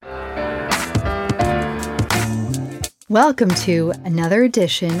Welcome to another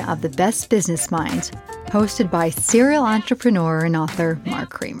edition of The Best Business Minds, hosted by serial entrepreneur and author Mark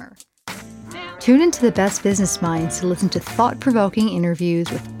Kramer. Tune into The Best Business Minds to listen to thought-provoking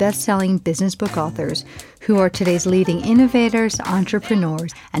interviews with best-selling business book authors who are today's leading innovators,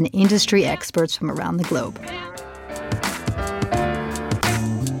 entrepreneurs, and industry experts from around the globe.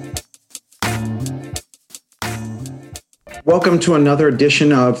 Welcome to another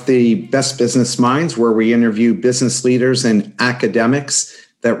edition of the Best Business Minds, where we interview business leaders and academics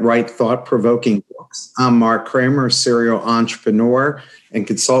that write thought-provoking books. I'm Mark Kramer, serial entrepreneur and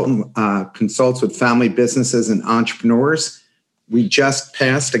consultant, consults with family businesses and entrepreneurs. We just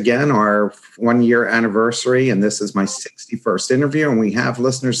passed, again, our one-year anniversary, and this is my 61st interview, and we have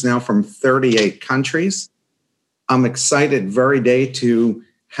listeners now from 38 countries. I'm excited very day to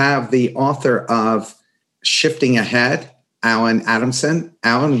have the author of Shifting Ahead, Alan Adamson.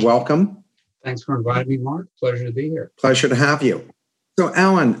 Alan, welcome. Thanks for inviting me, Mark. Pleasure to be here. Pleasure to have you. So,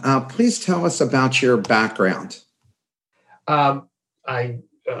 Alan, please tell us about your background. I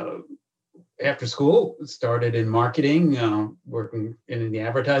after school, started in marketing, working in the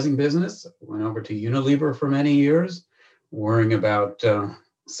advertising business. Went over to Unilever for many years, worrying about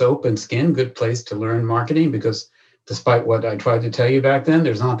soap and skin. Good place to learn marketing because despite what I tried to tell you back then,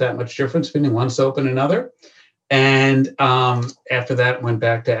 there's not that much difference between one soap and another. And after that, went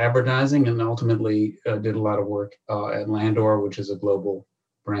back to advertising and ultimately did a lot of work at Landor, which is a global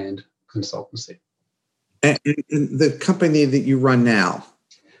brand consultancy. And the company that you run now?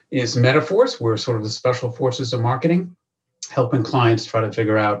 Is Metaforce. We're sort of the special forces of marketing, helping clients try to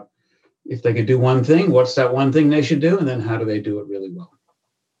figure out if they could do one thing, what's that one thing they should do, and then how do they do it really well.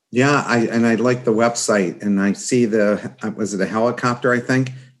 Yeah, I like the website, and I see was it a helicopter, I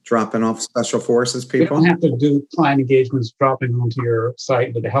think? Dropping off special forces people? You don't have to do client engagements dropping onto your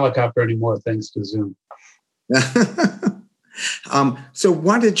site with a helicopter anymore, thanks to Zoom. So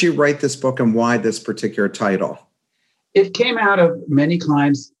why did you write this book and why this particular title? It came out of many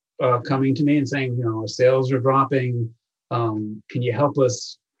clients coming to me and saying, our sales are dropping. Can you help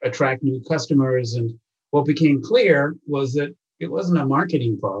us attract new customers? And what became clear was that it wasn't a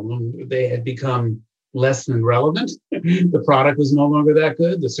marketing problem. They had become less than relevant. The product was no longer that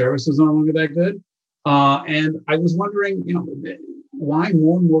good. The service was no longer that good. And I was wondering, why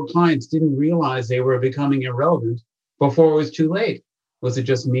more and more clients didn't realize they were becoming irrelevant before it was too late. Was it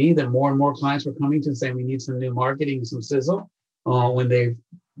just me that more and more clients were coming to and saying we need some new marketing, some sizzle when they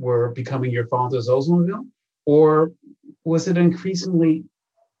were becoming your father's Oldsmobile? Or was it increasingly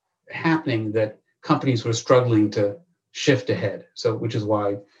happening that companies were struggling to shift ahead? So, which is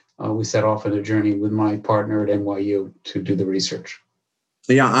why we set off on a journey with my partner at NYU to do the research.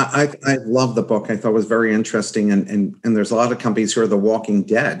 Yeah, I love the book. I thought it was very interesting. And there's a lot of companies who are the walking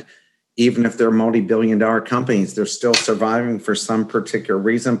dead. Even if they're multi-billion-dollar companies, they're still surviving for some particular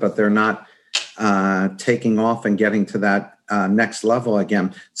reason, but they're not taking off and getting to that next level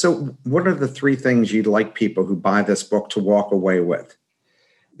again. So what are the three things you'd like people who buy this book to walk away with?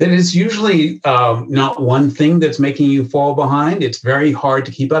 That is usually not one thing that's making you fall behind. It's very hard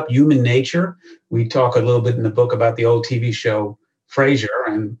to keep up. Human nature. We talk a little bit in the book about the old TV show Frasier,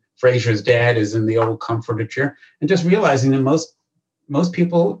 and Frasier's dad is in the old comforter chair, and just realizing that most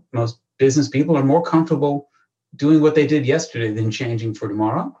people, most business people are more comfortable doing what they did yesterday than changing for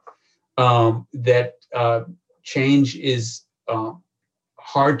tomorrow. That change is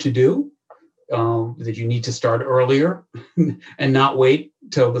hard to do. That you need to start earlier and not wait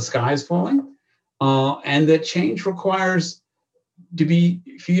till the sky is falling, and that change requires for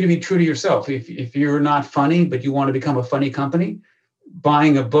you to be true to yourself. If you're not funny, but you want to become a funny company,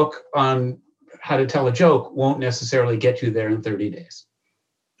 buying a book on how to tell a joke won't necessarily get you there in 30 days.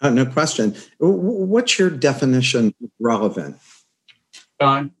 No question. What's your definition of relevant?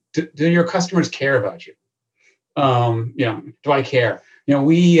 Do your customers care about you? Do I care?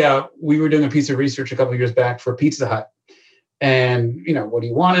 We were doing a piece of research a couple of years back for Pizza Hut, and what do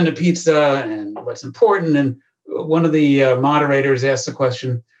you want in a pizza, and what's important? And one of the moderators asked the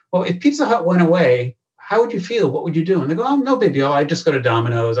question, "Well, if Pizza Hut went away, how would you feel? What would you do?" And they go, "Oh, no big deal. I just go to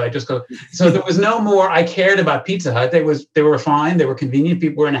Domino's. I just go." So there was no more. I cared about Pizza Hut. They were fine. They were convenient.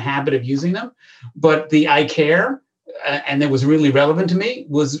 People were in a habit of using them, but the I care, and that was really relevant to me,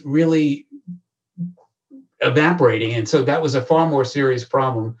 was really evaporating. And so that was a far more serious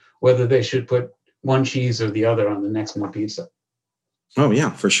problem, whether they should put one cheese or the other on the next new pizza. Oh,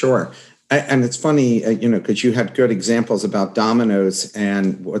 yeah, for sure. And it's funny, because you had good examples about Domino's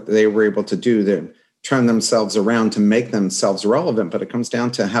and what they were able to do to turn themselves around to make themselves relevant. But it comes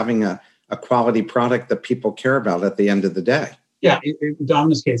down to having a quality product that people care about at the end of the day. Yeah, in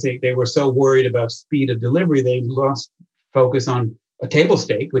Domino's case, they were so worried about speed of delivery, they lost focus on a table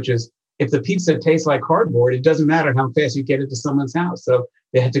stake, which is if the pizza tastes like cardboard, it doesn't matter how fast you get it to someone's house. So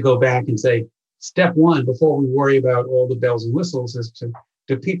they had to go back and say, step one, before we worry about all the bells and whistles, is to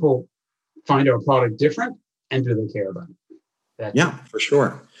do people find our product different and do they care about it? Yeah, for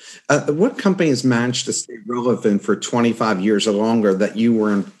sure. What companies managed to stay relevant for 25 years or longer that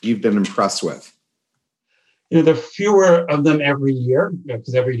you've been impressed with? There are fewer of them every year,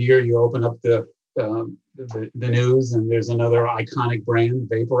 because every year you open up the news and there's another iconic brand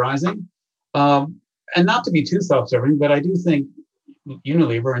vaporizing. And not to be too self-serving, but I do think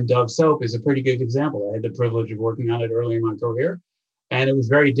Unilever and Dove soap is a pretty good example. I had the privilege of working on it early in my career, and it was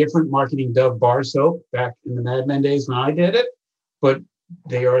very different marketing Dove bar soap back in the Mad Men days when I did it, but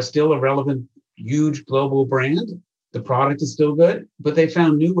they are still a relevant, huge global brand. The product is still good, but they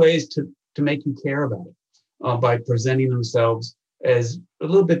found new ways to make you care about it. By presenting themselves as a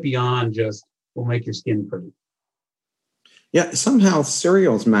little bit beyond just, we'll make your skin pretty. Yeah, somehow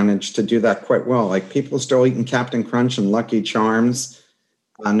cereals managed to do that quite well. Like people still eating Captain Crunch and Lucky Charms,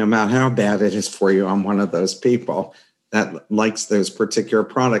 no matter how bad it is for you. I'm one of those people that likes those particular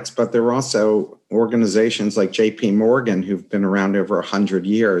products. But there are also organizations like JP Morgan who've been around over 100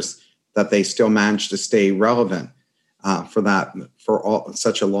 years that they still manage to stay relevant for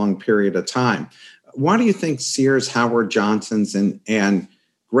such a long period of time. Why do you think Sears, Howard Johnson's, and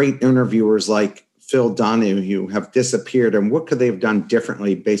great interviewers like Phil Donahue have disappeared, and what could they have done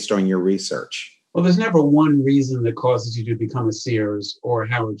differently based on your research? Well, there's never one reason that causes you to become a Sears or a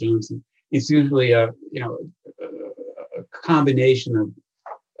Howard Johnson. It's usually a combination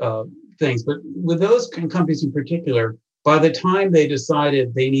of things. But with those companies in particular, by the time they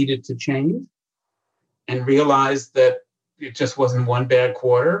decided they needed to change and realized that it just wasn't one bad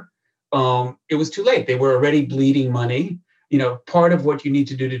quarter, it was too late. They were already bleeding money. Part of what you need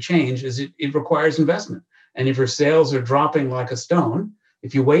to do to change is it requires investment. And if your sales are dropping like a stone,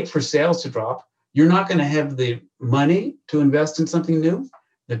 if you wait for sales to drop, you're not going to have the money to invest in something new,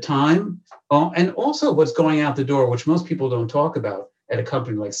 the time, and also what's going out the door, which most people don't talk about at a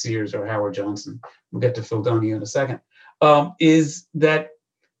company like Sears or Howard Johnson. We'll get to Phil Donahue in a second, is that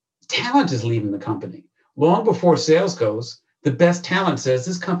talent is leaving the company. Long before sales goes, the best talent says,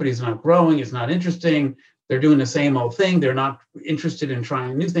 this company is not growing, it's not interesting, they're doing the same old thing, they're not interested in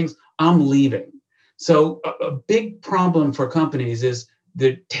trying new things, I'm leaving. So a big problem for companies is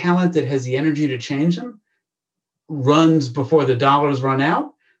the talent that has the energy to change them runs before the dollars run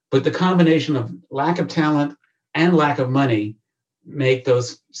out, but the combination of lack of talent and lack of money make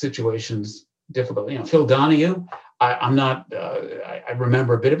those situations difficult. Phil Donahue, I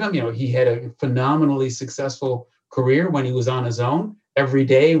remember a bit of him. He had a phenomenally successful career when he was on his own, every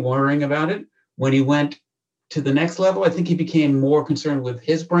day worrying about it. When he went to the next level, I think he became more concerned with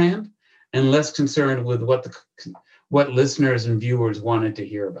his brand and less concerned with what listeners and viewers wanted to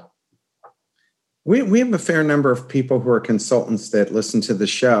hear about. We have a fair number of people who are consultants that listen to the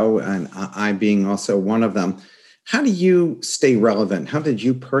show, and I being also one of them. How do you stay relevant? How did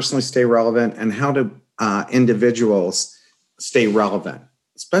you personally stay relevant, and how do individuals stay relevant,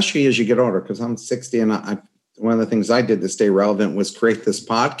 especially as you get older? Because I'm 60, and one of the things I did to stay relevant was create this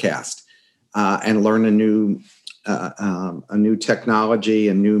podcast and learn a new technology,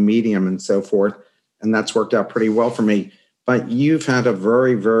 a new medium, and so forth. And that's worked out pretty well for me. But you've had a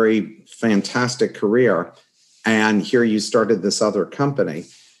very, very fantastic career, and here you started this other company.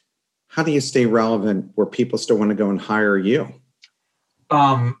 How do you stay relevant where people still want to go and hire you?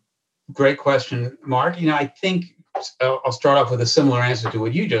 Great question, Mark. I think I'll start off with a similar answer to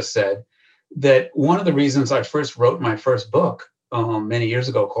what you just said, that one of the reasons I first wrote my first book many years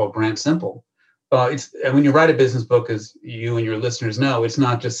ago called Brand Simple, and when you write a business book, as you and your listeners know, it's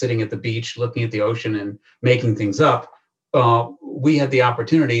not just sitting at the beach, looking at the ocean and making things up. We had the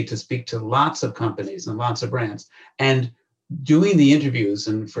opportunity to speak to lots of companies and lots of brands, and doing the interviews.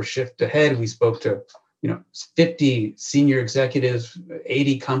 And for Shift Ahead, we spoke to 50 senior executives,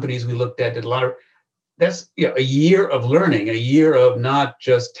 80 companies we looked at. Did a lot of that's a year of learning, a year of not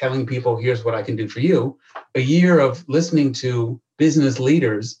just telling people, here's what I can do for you, a year of listening to business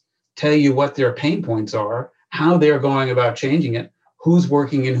leaders tell you what their pain points are, how they're going about changing it, who's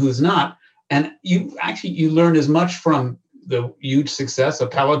working and who's not. And you learn as much from the huge success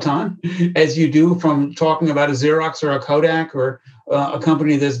of Peloton as you do from talking about a Xerox or a Kodak or a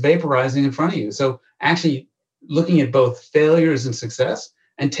company that's vaporizing in front of you. So actually looking at both failures and success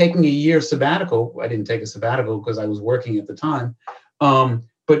and taking a year sabbatical. I didn't take a sabbatical because I was working at the time,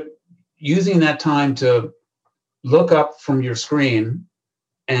 but using that time to look up from your screen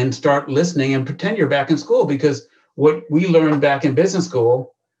and start listening and pretend you're back in school, because what we learned back in business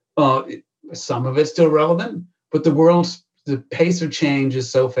school, some of it's still relevant, but the pace of change is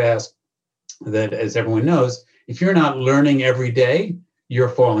so fast that, as everyone knows, if you're not learning every day, you're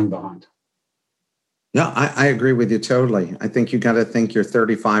falling behind. Yeah, I agree with you totally. I think you got to think you're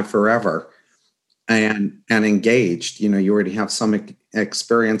 35 forever and engaged. You already have some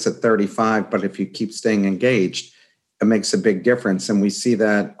experience at 35, but if you keep staying engaged, it makes a big difference. And we see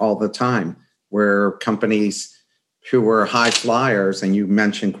that all the time where companies who were high flyers, and you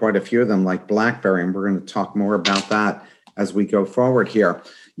mentioned quite a few of them like BlackBerry, and we're going to talk more about that as we go forward here.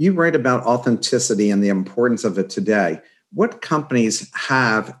 You write about authenticity and the importance of it today. What companies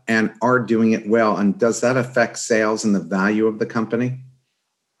have and are doing it well, and does that affect sales and the value of the company?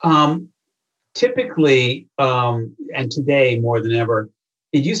 Typically, and today more than ever,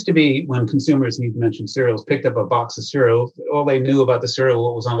 it used to be when consumers, you mentioned cereals, picked up a box of cereal, all they knew about the cereal,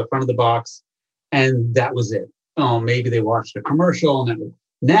 what was on the front of the box, and that was it. Maybe they watched a commercial. And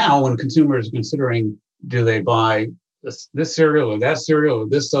now when consumers are considering, do they buy this cereal or that cereal or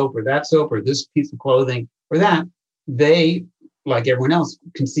this soap or that soap or this piece of clothing or that, they, like everyone else,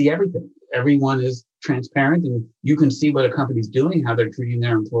 can see everything. Everyone is transparent and you can see what a company's doing, how they're treating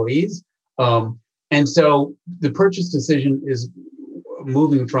their employees. And so the purchase decision is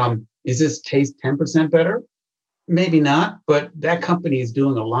moving from, is this taste 10% better? Maybe not, but that company is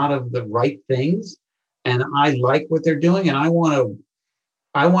doing a lot of the right things. And I like what they're doing, and I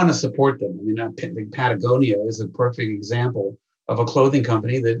want to support them. I mean, I think Patagonia is a perfect example of a clothing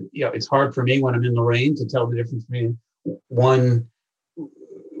company that, it's hard for me when I'm in the rain to tell the difference between one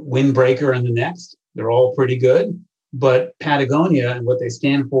windbreaker and the next. They're all pretty good, but Patagonia and what they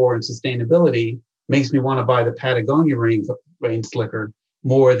stand for and sustainability makes me want to buy the Patagonia rain slicker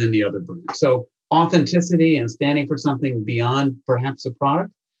more than the other brand. So authenticity and standing for something beyond perhaps a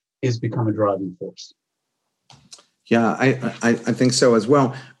product is become a driving force. Yeah, I think so as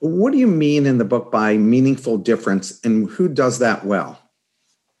well. What do you mean in the book by meaningful difference, and who does that well?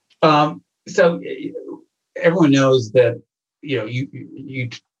 So everyone knows that you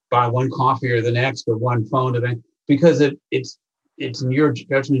buy one coffee or the next or one phone or then because it's in your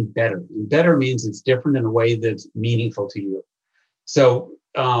judgment better. And better means it's different in a way that's meaningful to you. So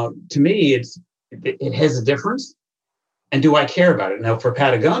to me, it has a difference. And do I care about it? Now for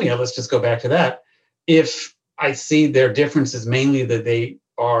Patagonia, let's just go back to that. If I see their difference is mainly that they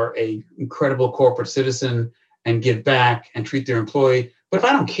are a incredible corporate citizen and give back and treat their employee. But if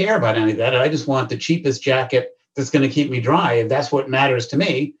I don't care about any of that, I just want the cheapest jacket that's going to keep me dry, if that's what matters to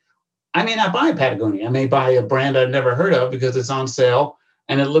me, I may not buy Patagonia. I may buy a brand I've never heard of because it's on sale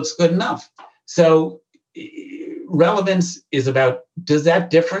and it looks good enough. So relevance is about, does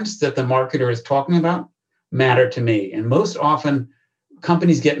that difference that the marketer is talking about matter to me? And most often,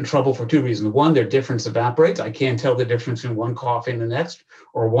 companies get in trouble for two reasons. One, their difference evaporates. I can't tell the difference in one coffee and the next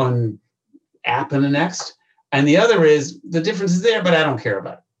or one app and the next. And the other is the difference is there, but I don't care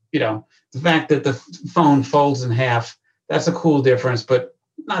about it. The fact that the phone folds in half, that's a cool difference, but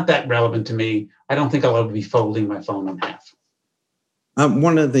not that relevant to me. I don't think I'll ever be folding my phone in half.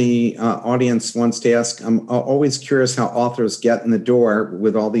 One of the audience wants to ask, I'm always curious how authors get in the door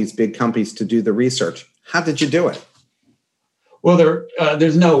with all these big companies to do the research. How did you do it? Well,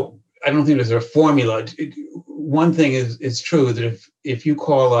 there's no, I don't think there's a formula. One thing is true that if I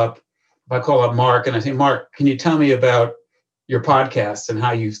call up Mark and I say, Mark, can you tell me about your podcast and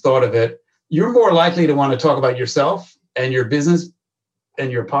how you thought of it? You're more likely to want to talk about yourself and your business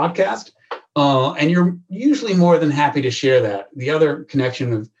and your podcast. And you're usually more than happy to share that. The other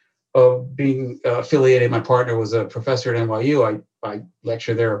connection of being affiliated, my partner was a professor at NYU. I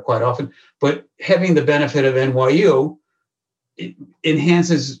lecture there quite often, but having the benefit of NYU, it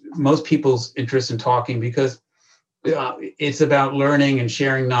enhances most people's interest in talking because it's about learning and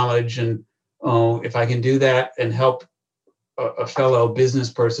sharing knowledge. And if I can do that and help a fellow business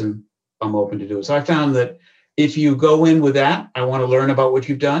person, I'm open to do it. So I found that if you go in with that, I want to learn about what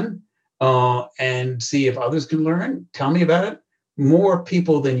you've done and see if others can learn. Tell me about it. More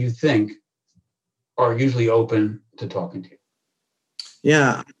people than you think are usually open to talking to you.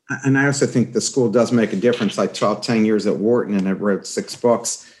 Yeah. And I also think the school does make a difference. I taught 10 years at Wharton and I wrote 6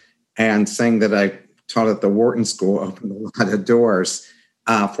 books, and saying that I taught at the Wharton School opened a lot of doors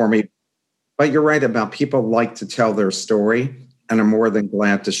for me. But you're right about people like to tell their story and are more than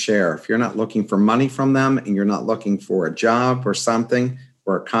glad to share. If you're not looking for money from them and you're not looking for a job or something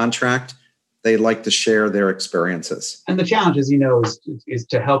or a contract, they like to share their experiences. And the challenge, as you know, is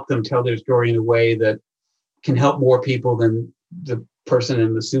to help them tell their story in a way that can help more people than the person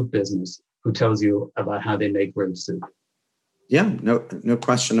in the soup business who tells you about how they make great soup. Yeah, no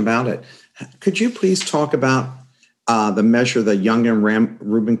question about it. Could you please talk about the measure that Young and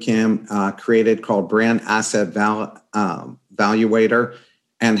Rubicam created called Brand Asset Valuator.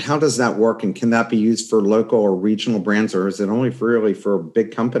 And how does that work? And can that be used for local or regional brands, or is it only really for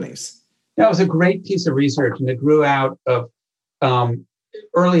big companies? That was a great piece of research, and it grew out of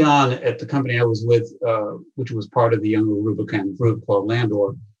early on at the company I was with, which was part of the Young Rubicam group called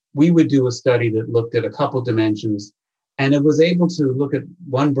Landor. We would do a study that looked at a couple dimensions, and it was able to look at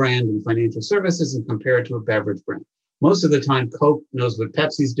one brand in financial services and compare it to a beverage brand. Most of the time, Coke knows what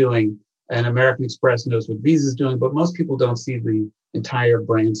Pepsi's doing, and American Express knows what Visa's doing, but most people don't see the entire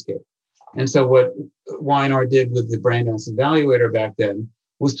brand scale. And so what Y&R did with the Brand Asset Valuator back then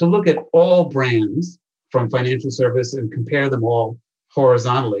was to look at all brands from financial service and compare them all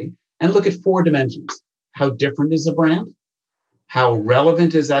horizontally and look at 4 dimensions. How different is a brand? How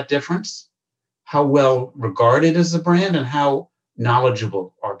relevant is that difference? How well regarded is the brand? And how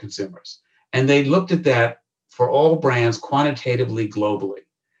knowledgeable are consumers? And they looked at that for all brands quantitatively globally.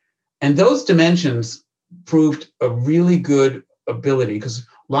 And those dimensions proved a really good ability, because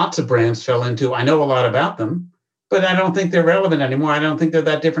lots of brands fell into, I know a lot about them, but I don't think they're relevant anymore. I don't think they're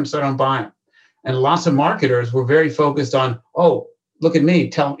that different, so I don't buy them. And lots of marketers were very focused on, oh, look at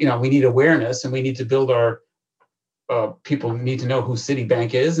me, we need awareness and we need to build our, people need to know who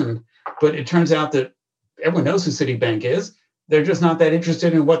Citibank is. But it turns out that everyone knows who Citibank is. They're just not that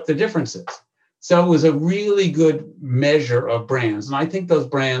interested in what the difference is. So it was a really good measure of brands. And I think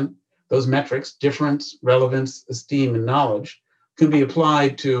those metrics, difference, relevance, esteem, and knowledge, can be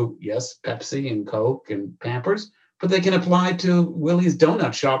applied to, yes, Pepsi and Coke and Pampers, but they can apply to Willie's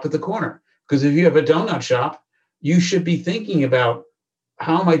Donut Shop at the corner. Because if you have a donut shop, you should be thinking about,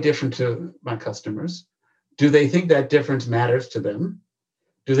 how am I different to my customers? Do they think that difference matters to them?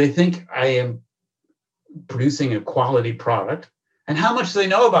 Do they think I am producing a quality product? And how much do they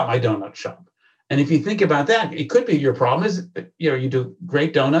know about my donut shop? And if you think about that, it could be your problem is, you do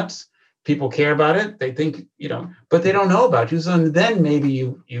great donuts, people care about it, they think, but they don't know about you. So then maybe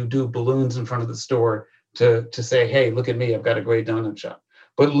you do balloons in front of the store to say, hey, look at me, I've got a great donut shop.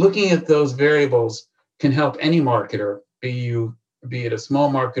 But looking at those variables can help any marketer, be it a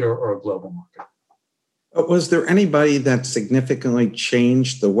small marketer or a global marketer. But was there anybody that significantly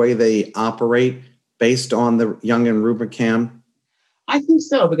changed the way they operate based on the Young and Rubicam? I think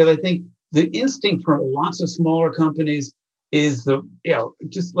so, because I think the instinct for lots of smaller companies is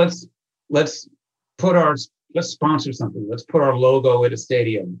just let's sponsor something. Let's put our logo at a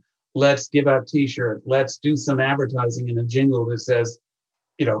stadium. Let's give out T-shirts. Let's do some advertising in a jingle that says,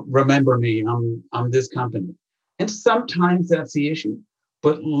 remember me, I'm this company. And sometimes that's the issue,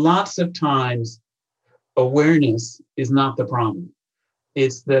 but lots of times awareness is not the problem.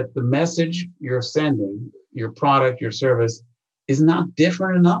 It's that the message you're sending, your product, your service, is not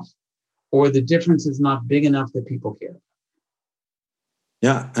different enough, or the difference is not big enough that people care.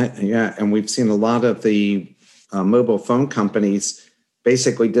 Yeah, and we've seen a lot of the mobile phone companies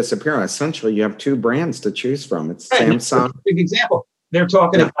basically disappear. Essentially, you have 2 brands to choose from. It's right. Samsung. Big example. They're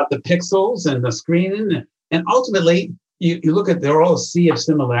talking about the pixels and the screen, and ultimately, you look at, they're all a sea of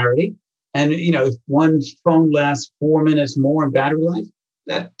similarity. And if one phone lasts 4 minutes more in battery life,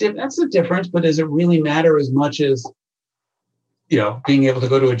 that's a difference. But does it really matter as much as being able to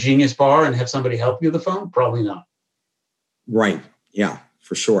go to a Genius Bar and have somebody help you with the phone? Probably not. Right. Yeah,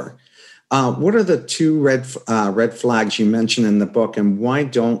 for sure. What are the 2 red flags you mentioned in the book, and why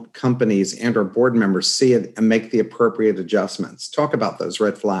don't companies and or board members see it and make the appropriate adjustments? Talk about those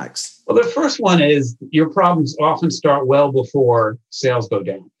red flags. Well, the first one is your problems often start well before sales go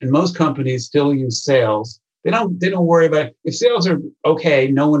down. And most companies still use sales. They don't worry about it. If sales are okay,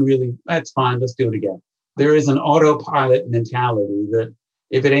 no one really, that's fine, let's do it again. There is an autopilot mentality that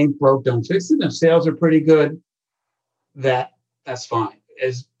if it ain't broke, don't fix it. If sales are pretty good, that's fine.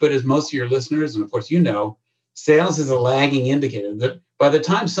 But as most of your listeners, and of course sales is a lagging indicator that by the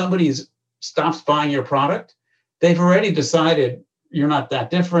time somebody stops buying your product, they've already decided you're not that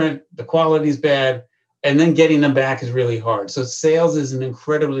different, the quality's bad, and then getting them back is really hard. So sales is an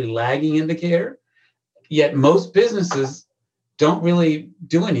incredibly lagging indicator, yet most businesses don't really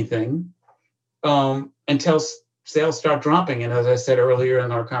do anything until sales start dropping. And as I said earlier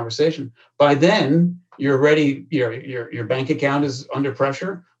in our conversation, by then, you're ready, your bank account is under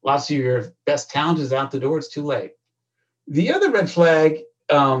pressure. Lots of your best talent is out the door. It's too late. The other red flag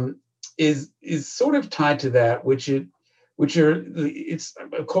is sort of tied to that, which are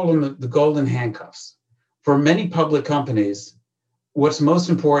I call them the golden handcuffs. For many public companies, what's most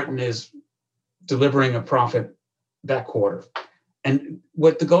important is delivering a profit that quarter. And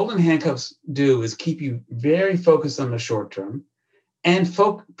what the golden handcuffs do is keep you very focused on the short term and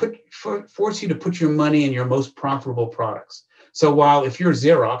force you to put your money in your most profitable products. So while if you're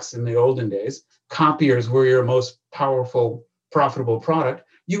Xerox in the olden days, copiers were your most powerful, profitable product,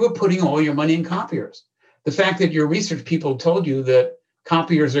 you were putting all your money in copiers. The fact that your research people told you that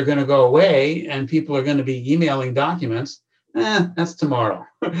copiers are going to go away and people are going to be emailing documents, that's tomorrow.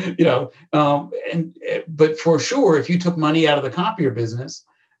 But for sure, if you took money out of the copier business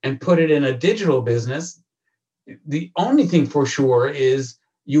and put it in a digital business, the only thing for sure is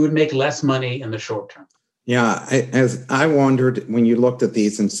you would make less money in the short term. Yeah, as I wondered when you looked at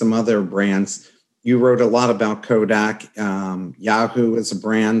these and some other brands, you wrote a lot about Kodak. Yahoo is a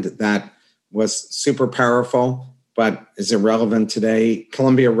brand that was super powerful, but is irrelevant today.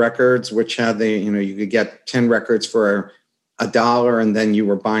 Columbia Records, which had you could get 10 records for $1, and then you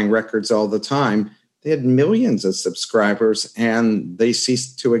were buying records all the time. They had millions of subscribers, and they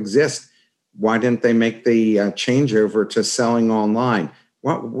ceased to exist. Why didn't they make the changeover to selling online?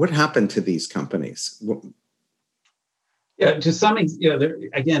 What happened to these companies? Yeah, to some extent,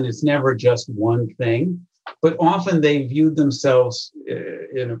 again, it's never just one thing, but often they viewed themselves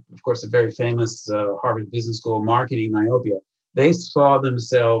in, of course, a very famous Harvard Business School marketing myopia. They saw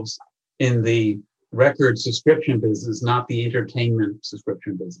themselves in the record subscription business, not the entertainment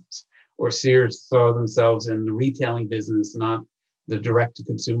subscription business. Or Sears saw themselves in the retailing business, not the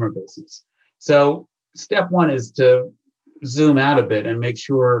direct-to-consumer business. So step one is to zoom out a bit and make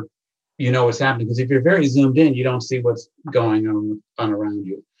sure you know what's happening. Because if you're very zoomed in, you don't see what's going on around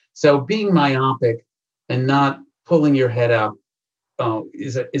you. So being myopic and not pulling your head up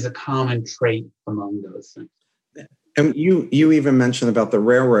is a common trait among those things. And you even mentioned about the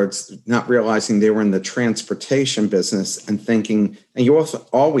railroads not realizing they were in the transportation business and thinking, and you also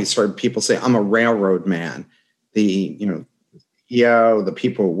always heard people say, I'm a railroad man. The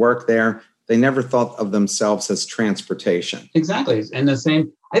people who work there, they never thought of themselves as transportation. Exactly. And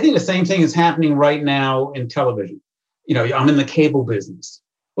I think the same thing is happening right now in television. I'm in the cable business.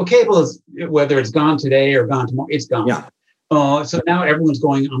 Well, cable is, whether it's gone today or gone tomorrow, it's gone. Yeah. So now everyone's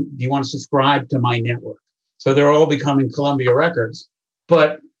going, do you want to subscribe to my network? So they're all becoming Columbia Records.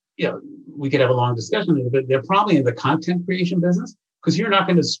 But we could have a long discussion, but they're probably in the content creation business, because you're not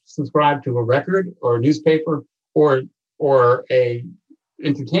going to subscribe to a record or a newspaper or a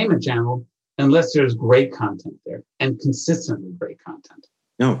entertainment channel unless there's great content there and consistently great content.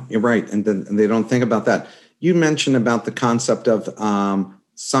 No, you're right. And they don't think about that. You mentioned about the concept of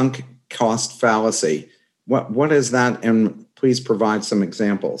sunk cost fallacy. What is that? And please provide some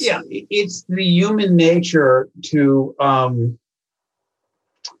examples. Yeah, it's the human nature to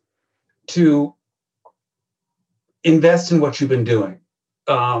invest in what you've been doing.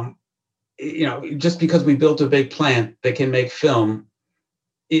 Just because we built a big plant that can make film,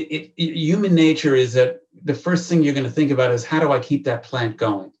 human nature is that the first thing you're going to think about is, how do I keep that plant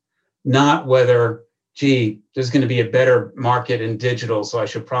going? Not whether, there's going to be a better market in digital, so I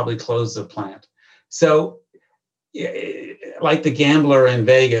should probably close the plant. So like the gambler in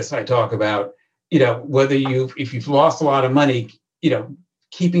Vegas I talk about, if you've lost a lot of money,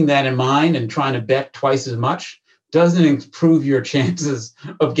 keeping that in mind and trying to bet twice as much doesn't improve your chances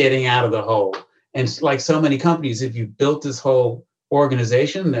of getting out of the hole. And like so many companies, if you've built this whole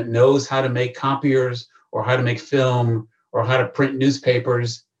organization that knows how to make copiers or how to make film or how to print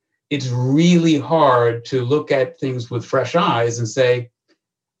newspapers, it's really hard to look at things with fresh eyes and say,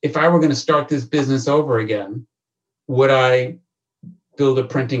 if I were going to start this business over again, would I build a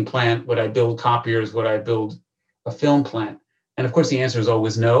printing plant? Would I build copiers? Would I build a film plant? And of course, the answer is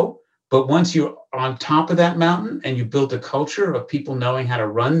always no. But once you're on top of that mountain and you built a culture of people knowing how to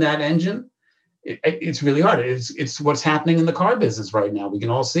run that engine, it's really hard. It's what's happening in the car business right now. We can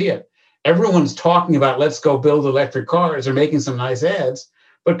all see it. Everyone's talking about, let's go build electric cars, or making some nice ads.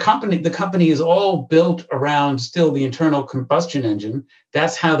 But the company is all built around still the internal combustion engine.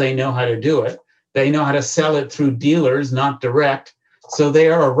 That's how they know how to do it. They know how to sell it through dealers, not direct. So they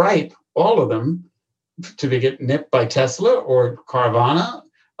are ripe, all of them, to get nipped by Tesla or Carvana,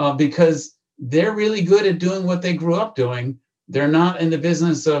 because they're really good at doing what they grew up doing. They're not in the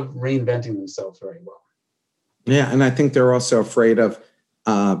business of reinventing themselves very well. Yeah, and I think they're also afraid of,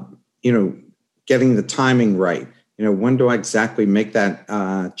 getting the timing right. When do I exactly make that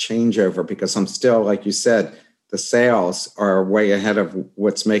changeover? Because I'm still, like you said, the sales are way ahead of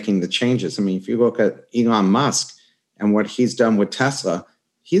what's making the changes. I mean, if you look at Elon Musk and what he's done with Tesla,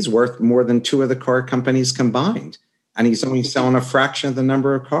 he's worth more than two of the car companies combined. And he's only selling a fraction of the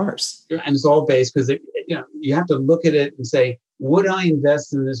number of cars. And it's all based, because you have to look at it and say, would I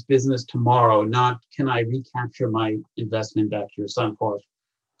invest in this business tomorrow? Not, can I recapture my investment back to your sunk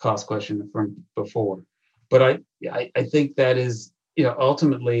cost question from before. But I think that is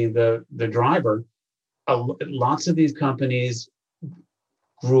ultimately the driver. Lots of these companies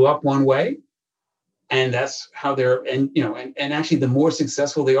grew up one way, and that's how they're, and actually the more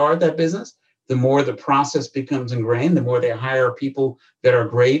successful they are at that business, the more the process becomes ingrained, the more they hire people that are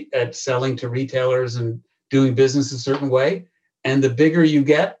great at selling to retailers and doing business a certain way. And the bigger you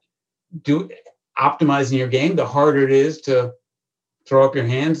get, optimizing your game, the harder it is to throw up your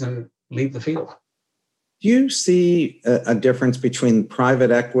hands and leave the field. Do you see a difference between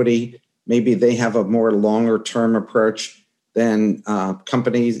private equity? Maybe they have a more longer term approach than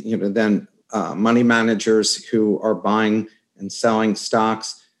companies, than money managers who are buying and selling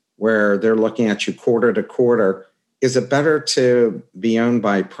stocks, where they're looking at you quarter to quarter. Is it better to be owned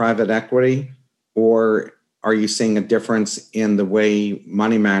by private equity, or are you seeing a difference in the way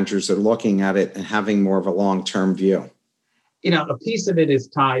money managers are looking at it and having more of a long-term view? A piece of it is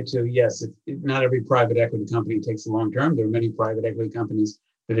tied to, yes, not every private equity company takes the long term. There are many private equity companies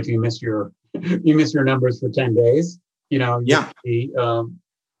that if you miss your numbers for 10 days, you'll be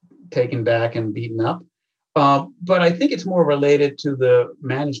taken back and beaten up. But I think it's more related to the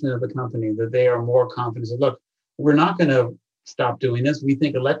management of the company, that they are more confident. That, look, we're not going to stop doing this. We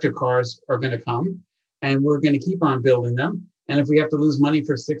think electric cars are going to come, and we're going to keep on building them. And if we have to lose money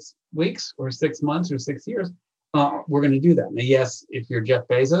for 6 weeks or 6 months or 6 years, we're going to do that. Now, yes, if you're Jeff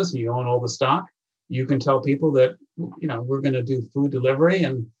Bezos and you own all the stock, you can tell people that, we're going to do food delivery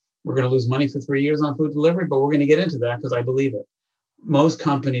and we're going to lose money for 3 years on food delivery, but we're going to get into that because I believe it. Most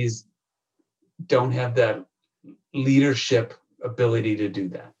companies don't have that leadership ability to do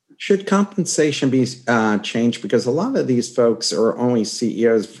that. Should compensation be changed? Because a lot of these folks are only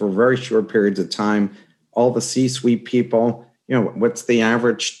CEOs for very short periods of time. All the C-suite people, what's the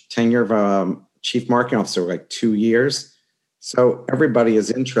average tenure of a chief marketing officer? Like 2 years. So everybody is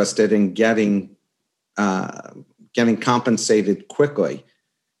interested in getting compensated quickly.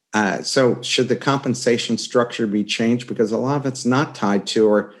 So should the compensation structure be changed? Because a lot of it's not tied to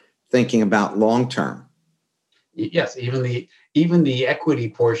or thinking about long term. Yes, even the equity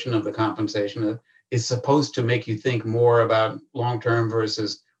portion of the compensation is supposed to make you think more about long term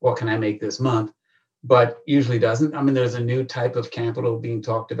versus what can I make this month, but usually doesn't. I mean, there's a new type of capital being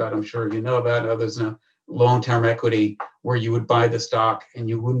talked about. I'm sure you know about it. There's a long-term equity where you would buy the stock and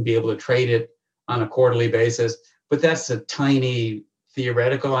you wouldn't be able to trade it on a quarterly basis. But that's a tiny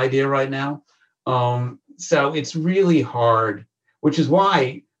theoretical idea right now. So it's really hard, which is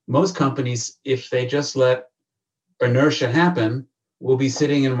why most companies, if they just let inertia happen, will be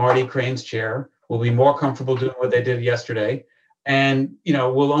sitting in Marty Crane's chair, will be more comfortable doing what they did yesterday, and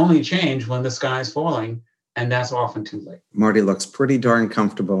will only change when the sky is falling, and that's often too late. Marty looks pretty darn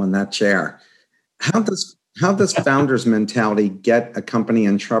comfortable in that chair. How does founder's mentality get a company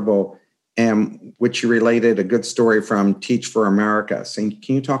in trouble? And which you related a good story from Teach for America. So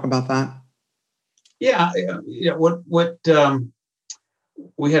can you talk about that? Yeah.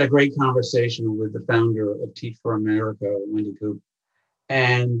 We had a great conversation with the founder of Teach for America, Wendy Coop,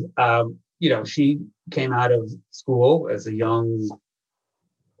 and she came out of school as a young,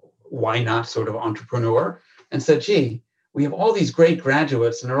 why not sort of entrepreneur, and said, "Gee, we have all these great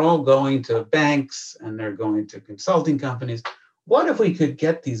graduates, and they're all going to banks and they're going to consulting companies. What if we could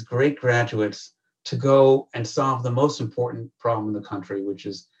get these great graduates to go and solve the most important problem in the country, which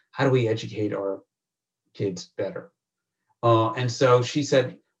is how do we educate our kids better?" And so she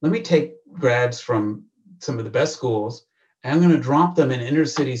said, let me take grads from some of the best schools, and I'm going to drop them in inner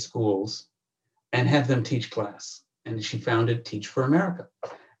city schools and have them teach class. And she founded Teach for America.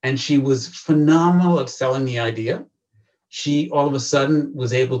 And she was phenomenal at selling the idea. She all of a sudden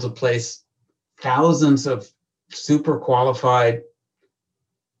was able to place thousands of super qualified,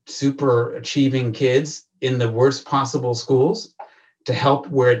 super achieving kids in the worst possible schools to help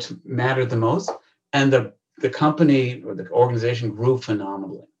where it mattered the most. And the company or the organization grew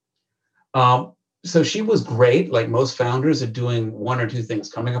phenomenally. So she was great, like most founders, at doing one or two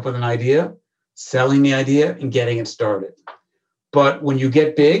things: coming up with an idea, selling the idea, and getting it started. But when you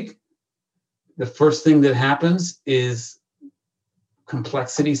get big, the first thing that happens is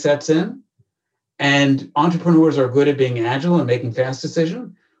complexity sets in. And entrepreneurs are good at being agile and making fast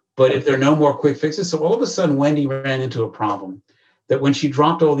decisions. But if there are no more quick fixes, so all of a sudden, Wendy ran into a problem that when she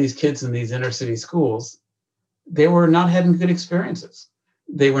dropped all these kids in these inner city schools, they were not having good experiences.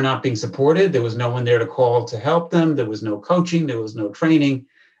 They were not being supported. There was no one there to call to help them. There was no coaching. There was no training.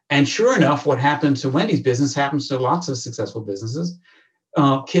 And sure enough, what happened to Wendy's business happens to lots of successful businesses.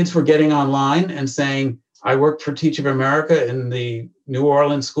 Kids were getting online and saying, I worked for Teach of America in the New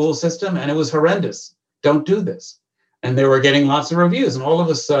Orleans school system, and it was horrendous. Don't do this. And they were getting lots of reviews. And all of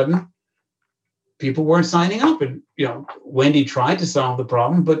a sudden, people weren't signing up. And, Wendy tried to solve the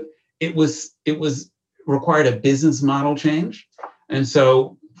problem, but it was required a business model change. And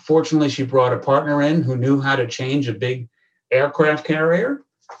so fortunately, she brought a partner in who knew how to change a big aircraft carrier.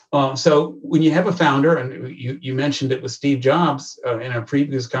 So when you have a founder, and you mentioned it with Steve Jobs in a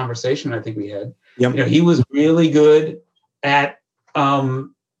previous conversation I think we had, Yep. he was really good at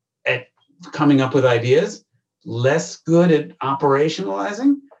coming up with ideas, less good at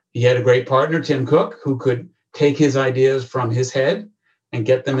operationalizing. He had a great partner, Tim Cook, who could take his ideas from his head and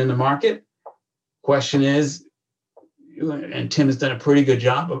get them in the market. Question is, and Tim has done a pretty good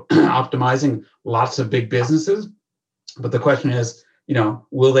job of optimizing lots of big businesses, but the question is,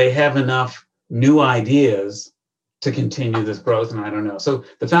 will they have enough new ideas to continue this growth? And I don't know. So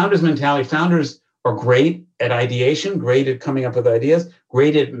the founders mentality, founders are great at ideation, great at coming up with ideas,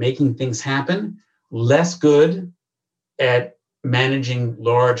 great at making things happen, less good at managing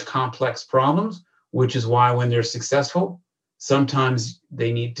large, complex problems, which is why when they're successful, sometimes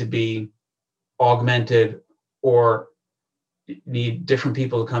they need to be augmented or need different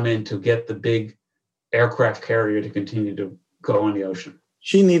people to come in to get the big aircraft carrier to continue to go on the ocean.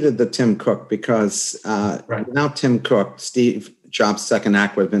 She needed the Tim Cook because without Tim Cook, Steve Jobs' second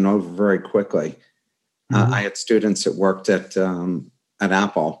act would have been over very quickly. Mm-hmm. I had students that worked at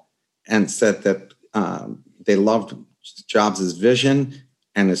Apple and said that they loved Jobs' vision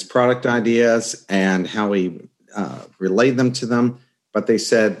and his product ideas and how he relayed them to them. But they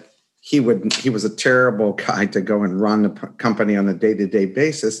said he was a terrible guy to go and run the company on a day-to-day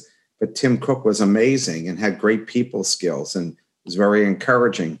basis. But Tim Cook was amazing and had great people skills and was very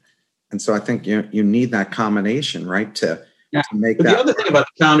encouraging. And so I think you need that combination, right, to make that. The other thing about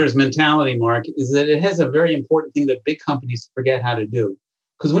the founder's mentality, Mark, is that it has a very important thing that big companies forget how to do.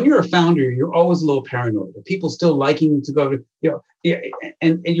 Because when you're a founder, you're always a little paranoid. People still liking to go to,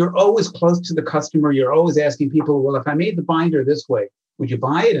 and you're always close to the customer. You're always asking people, well, if I made the binder this way, would you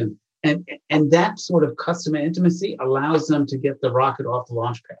buy it? And that sort of customer intimacy allows them to get the rocket off the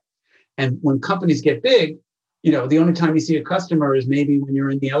launch pad. And when companies get big, the only time you see a customer is maybe when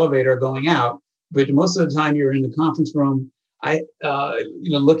you're in the elevator going out. But most of the time you're in the conference room,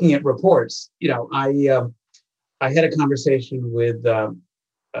 looking at reports. I had a conversation with, there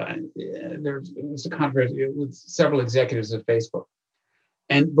was a conference with several executives at Facebook.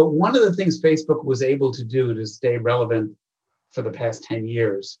 But one of the things Facebook was able to do to stay relevant for the past 10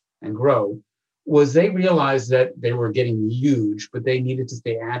 years and grow was they realized that they were getting huge, but they needed to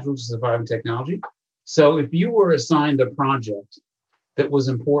stay agile to survive in technology. So if you were assigned a project that was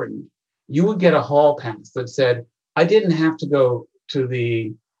important, you would get a hall pass that said, I didn't have to go to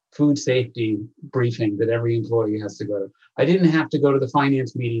the food safety briefing that every employee has to go to. I didn't have to go to the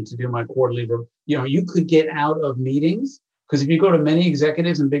finance meeting to do my quarterly. You could get out of meetings, because if you go to many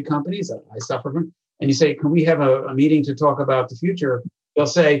executives in big companies, I suffer from, and you say, can we have a meeting to talk about the future? They'll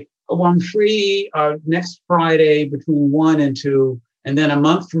say, oh, I'm free next Friday between 1 and 2. And then a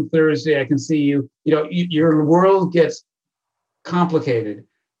month from Thursday, I can see you. Your world gets complicated.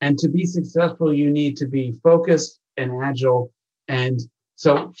 And to be successful, you need to be focused and agile. And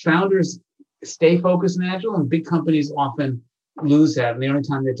so founders stay focused and agile, and big companies often lose that. And the only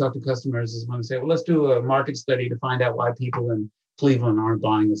time they talk to customers is when they say, well, let's do a market study to find out why people in Cleveland aren't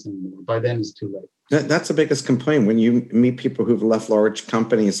buying this anymore. By then, it's too late. That's the biggest complaint. When you meet people who've left large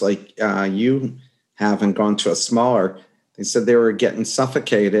companies like you have and gone to a smaller, they said they were getting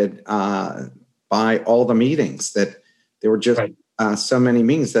suffocated by all the meetings, that there were just so many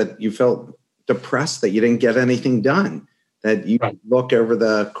meetings that you felt depressed that you didn't get anything done, that you look over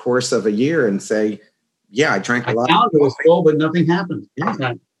the course of a year and say, yeah, I drank a lot of coffee. It was full, but nothing happened.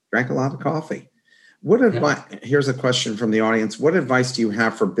 Yeah, drank a lot of coffee. Here's a question from the audience. What advice do you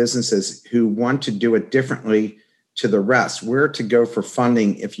have for businesses who want to do it differently to the rest? Where to go for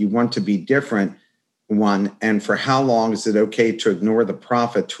funding if you want to be different, one, and for how long is it okay to ignore the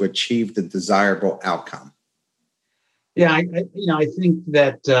profit to achieve the desirable outcome? Yeah, I think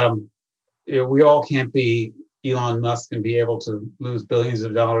that we all can't be Elon Musk and be able to lose billions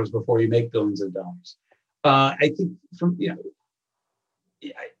of dollars before you make billions of dollars. I think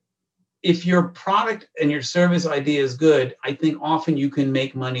if your product and your service idea is good, I think often you can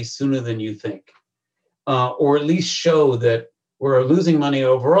make money sooner than you think, or at least show that we're losing money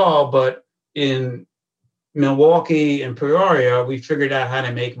overall, but in Milwaukee and Peoria, we figured out how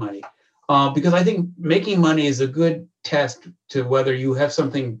to make money. Because I think making money is a good test to whether you have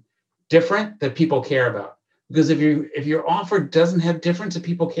something different that people care about. Because if your offer doesn't have difference that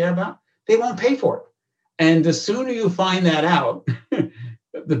people care about, they won't pay for it. And the sooner you find that out,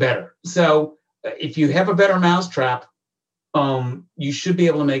 the better. So if you have a better mousetrap, you should be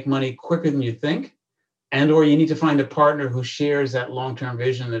able to make money quicker than you think, and or you need to find a partner who shares that long-term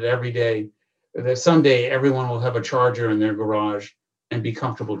vision that someday everyone will have a charger in their garage and be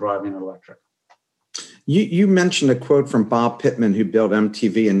comfortable driving an electric. You mentioned a quote from Bob Pittman, who built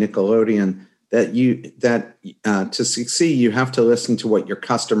MTV and Nickelodeon, that to succeed, you have to listen to what your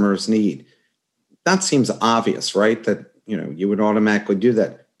customers need. That seems obvious, right? That you would automatically do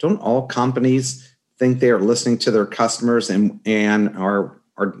that. Don't all companies think they are listening to their customers and are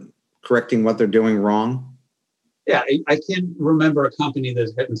correcting what they're doing wrong? Yeah, I can't remember a company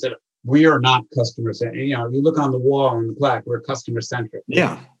that hadn't said, we are not customer centric. You look on the wall on the plaque, we're customer centric.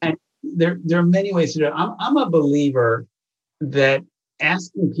 Yeah. And there are many ways to do it. I'm a believer that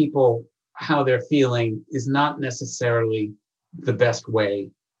asking people how they're feeling is not necessarily the best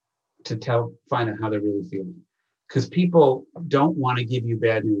way to find out how they're really feeling. Because people don't want to give you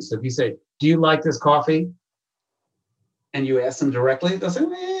bad news. So if you say, do you like this coffee? And you ask them directly, they'll say,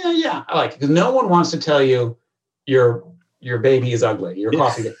 yeah, I like it. Because no one wants to tell you your baby is ugly, your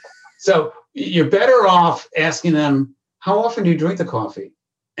coffee. So you're better off asking them, how often do you drink the coffee?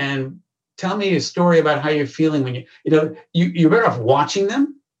 And tell me a story about how you're feeling when you're better off watching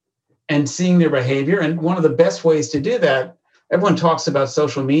them and seeing their behavior. And one of the best ways to do that, everyone talks about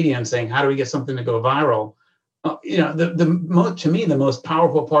social media and saying, how do we get something to go viral? To me, the most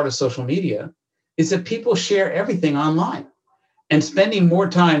powerful part of social media is that people share everything online, and spending more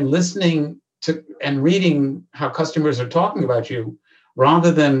time listening to and reading how customers are talking about you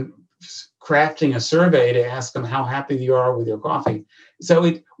rather than crafting a survey to ask them how happy you are with your coffee.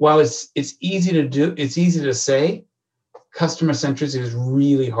 So while it's easy to do, it's easy to say, customer centricity is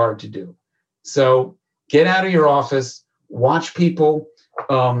really hard to do. So get out of your office, watch people,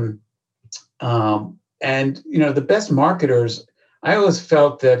 and the best marketers. I always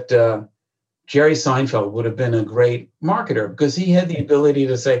felt that Jerry Seinfeld would have been a great marketer because he had the ability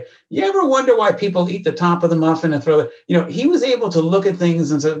to say, you ever wonder why people eat the top of the muffin and throw it? He was able to look at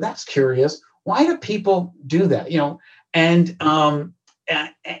things and say, that's curious. Why do people do that? And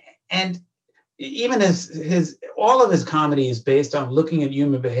even all of his comedy is based on looking at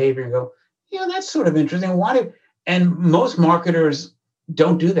human behavior and go, that's sort of interesting. And most marketers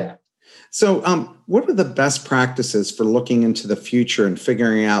don't do that. So what are the best practices for looking into the future and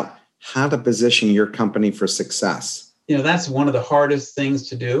figuring out how to position your company for success? That's one of the hardest things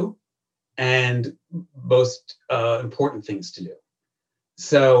to do and most important things to do.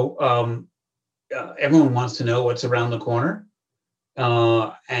 So everyone wants to know what's around the corner.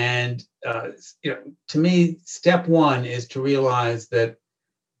 To me, step one is to realize that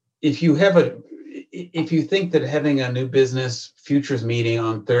if you think that having a new business futures meeting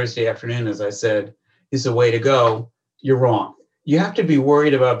on Thursday afternoon, as I said, is the way to go, you're wrong. You have to be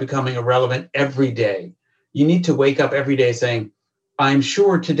worried about becoming irrelevant every day. You need to wake up every day saying, I'm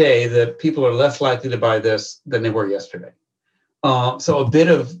sure today that people are less likely to buy this than they were yesterday. So a bit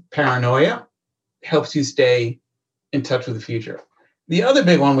of paranoia helps you stay in touch with the future. The other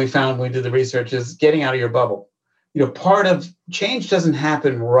big one we found when we did the research is getting out of your bubble. Part of change doesn't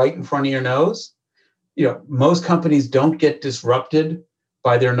happen right in front of your nose. Most companies don't get disrupted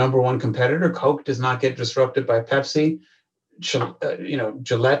by their number one competitor. Coke does not get disrupted by Pepsi.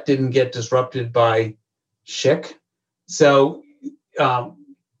 Gillette didn't get disrupted by Schick. So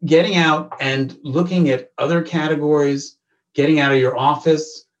getting out and looking at other categories, getting out of your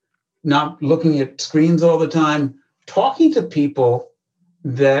office, not looking at screens all the time, talking to people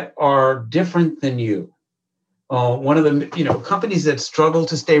that are different than you. One of the companies that struggle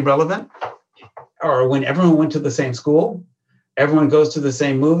to stay relevant are when everyone went to the same school, everyone goes to the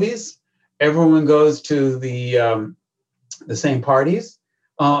same movies, everyone goes to the same parties.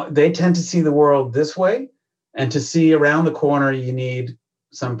 They tend to see the world this way, and to see around the corner, you need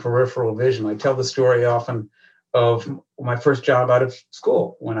some peripheral vision. I tell the story often of my first job out of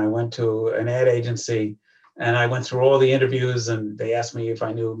school when I went to an ad agency. And I went through all the interviews and they asked me if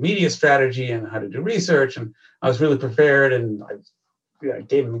I knew media strategy and how to do research. And I was really prepared and I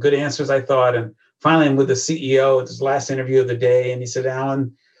gave them good answers, I thought. And finally, I'm with the CEO at this last interview of the day. And he said,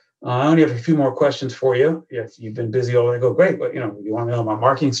 Alan, I only have a few more questions for you. If you've been busy all day, I go, great. But, you want to know my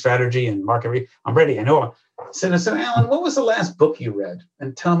marketing strategy and I'm ready. I know. I said, Alan, what was the last book you read?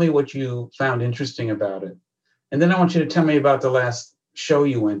 And tell me what you found interesting about it. And then I want you to tell me about the last show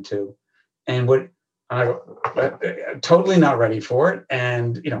you went to and what. I'm totally not ready for it.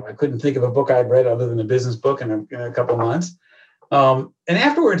 And, I couldn't think of a book I'd read other than a business book in a couple of months. And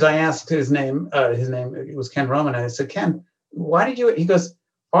afterwards, I asked his name, it was Ken Roman. And I said, Ken, why did you, he goes,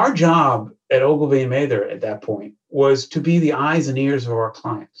 our job at Ogilvy and Mather at that point was to be the eyes and ears of our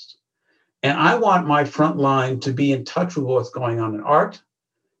clients. And I want my front line to be in touch with what's going on in art,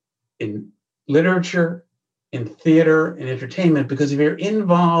 in literature, in theater, and entertainment, because if you're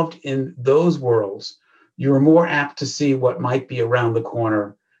involved in those worlds, you're more apt to see what might be around the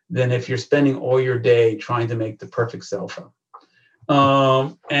corner than if you're spending all your day trying to make the perfect cell phone.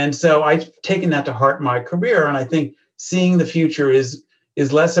 And so I've taken that to heart in my career, and I think seeing the future is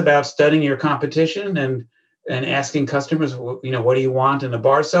less about studying your competition and asking customers, what do you want in a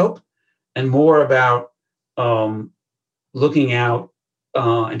bar soap, and more about looking out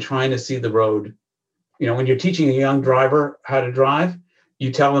and trying to see the road. When you're teaching a young driver how to drive,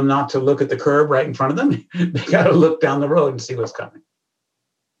 you tell them not to look at the curb right in front of them. They got to look down the road and see what's coming.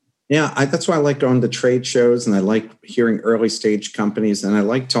 Yeah, that's why I like going to trade shows, and I like hearing early stage companies, and I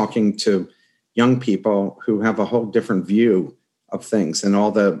like talking to young people who have a whole different view of things and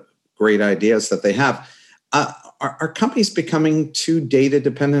all the great ideas that they have. Are companies becoming too data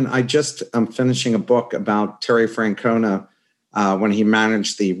dependent? I'm finishing a book about Terry Francona when he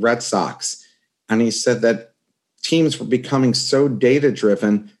managed the Red Sox, and he said that teams were becoming so data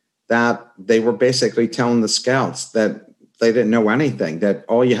driven that they were basically telling the scouts that they didn't know anything, that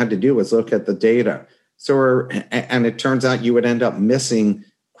all you had to do was look at the data. And it turns out you would end up missing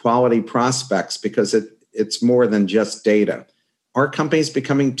quality prospects because it's more than just data. Are companies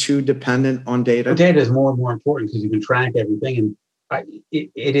becoming too dependent on data? Well, data is more and more important because you can track everything. And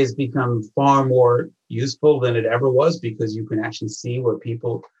it has become far more useful than it ever was because you can actually see what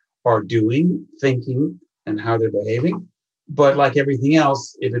people are doing, thinking, and how they're behaving. But like everything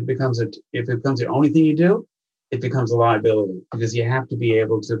else, if it becomes the only thing you do, it becomes a liability because you have to be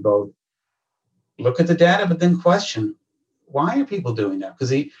able to both look at the data, but then question, why are people doing that? Because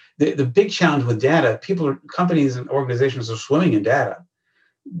the big challenge with data, companies and organizations are swimming in data.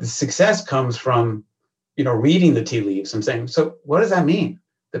 The success comes from, reading the tea leaves and saying, so what does that mean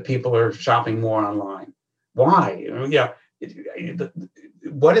that people are shopping more online? Why?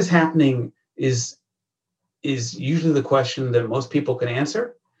 What is happening is usually the question that most people can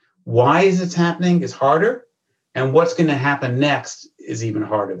answer. Why is it happening is harder. And what's going to happen next is even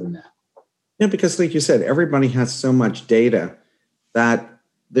harder than that. Yeah, because like you said, everybody has so much data that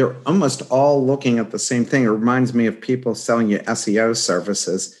they're almost all looking at the same thing. It reminds me of people selling you SEO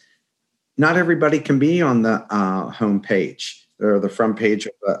services. Not everybody can be on the home page or the front page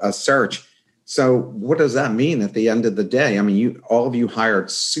of a search. So what does that mean at the end of the day? I mean, all of you hired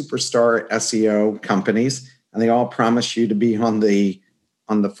superstar SEO companies, and they all promise you to be on the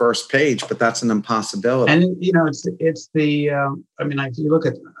first page, but that's an impossibility. And it's the if you look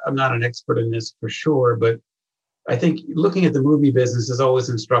at, I'm not an expert in this for sure, but I think looking at the movie business is always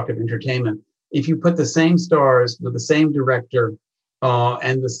instructive entertainment. If you put the same stars with the same director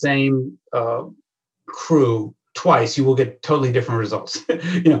and the same crew twice, you will get totally different results.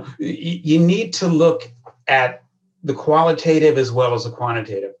 You need to look at the qualitative as well as the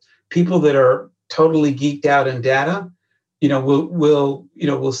quantitative. People that are totally geeked out in data,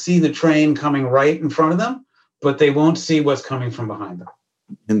 we'll see the train coming right in front of them, but they won't see what's coming from behind them.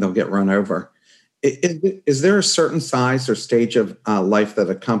 And they'll get run over. Is there a certain size or stage of life that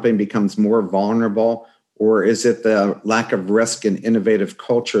a company becomes more vulnerable, or is it the lack of risk and innovative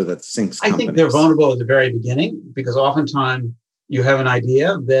culture that sinks companies? I think they're vulnerable at the very beginning because oftentimes you have an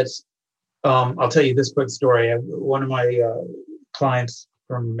idea that's, I'll tell you this quick story. One of my clients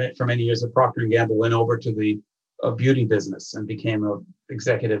for many years at Procter & Gamble went over to the beauty business and became an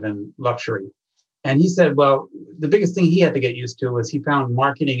executive in luxury. And he said, well, the biggest thing he had to get used to was he found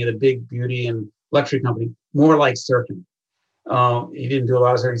marketing at a big beauty and luxury company more like surfing. He didn't do a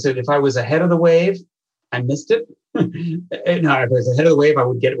lot of surfing. He said, if I was ahead of the wave, I missed it. No, if I was ahead of the wave, I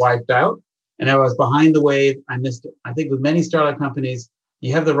would get wiped out. And if I was behind the wave, I missed it. I think with many startup companies,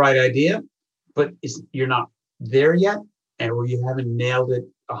 you have the right idea, but you're not there yet, or you haven't nailed it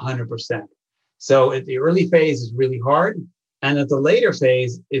 100%. So at the early phase is really hard. And at the later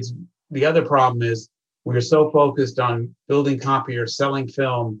phase, the other problem is we're so focused on building copiers, selling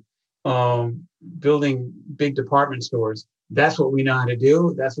film, building big department stores. That's what we know how to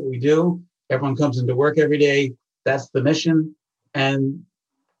do. That's what we do. Everyone comes into work every day. That's the mission. And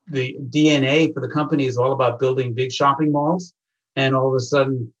the DNA for the company is all about building big shopping malls. And all of a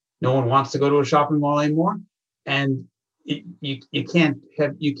sudden, no one wants to go to a shopping mall anymore. And you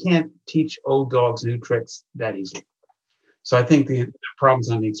can't teach old dogs new tricks that easily. So I think the problem's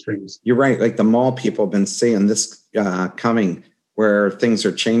on the extremes. You're right. Like the mall people have been seeing this coming, where things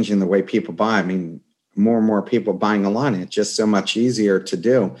are changing the way people buy. I mean, more and more people buying online. It's just so much easier to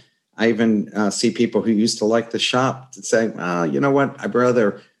do. I even see people who used to like to shop to say, you know what, I'd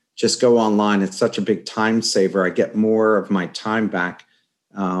rather just go online. It's such a big time saver. I get more of my time back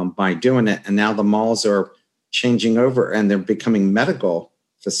by doing it. And now the malls are changing over and they're becoming medical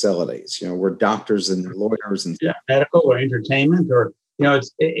facilities, where doctors and lawyers and medical or entertainment, or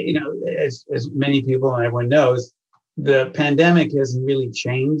as many people and everyone knows, the pandemic hasn't really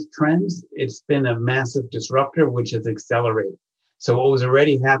changed trends. It's been a massive disruptor, which has accelerated. So what was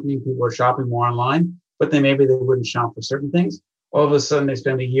already happening, people were shopping more online, but maybe they wouldn't shop for certain things. All of a sudden, they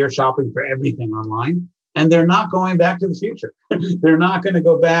spend a year shopping for everything online, and they're not going back to the future. They're not going to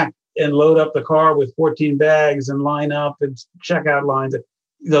go back and load up the car with 14 bags and line up and checkout lines.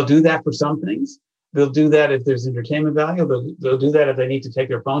 They'll do that for some things. They'll do that if there's entertainment value. They'll do that if they need to take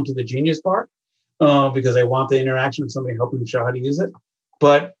their phone to the Genius Bar because they want the interaction of somebody helping them show how to use it.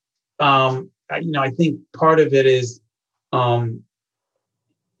 But I think part of it is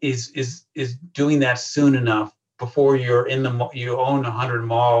doing that soon enough before you're you own 100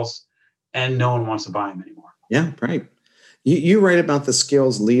 malls and no one wants to buy them anymore. Yeah, right. You write about the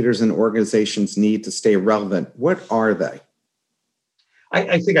skills leaders and organizations need to stay relevant. What are they?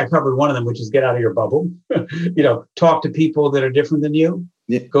 I think I covered one of them, which is get out of your bubble. Talk to people that are different than you.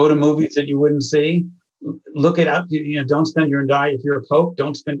 Yeah. Go to movies that you wouldn't see. Look it up. Don't spend your entire. If you're a Coke,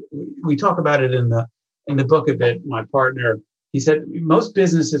 don't spend. We talk about it in the book a bit. My partner, he said most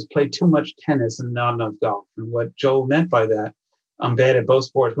businesses play too much tennis and not enough golf. And what Joel meant by that, I'm bad at both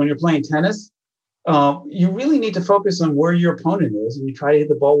sports. When you're playing tennis, you really need to focus on where your opponent is, and you try to hit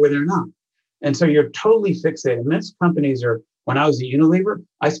the ball where they're not. And so you're totally fixated. Most companies are. When I was at Unilever,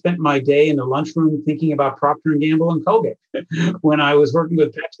 I spent my day in the lunchroom thinking about Procter & Gamble and Colgate. When I was working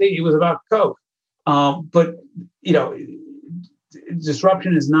with Pepsi, it was about Coke. But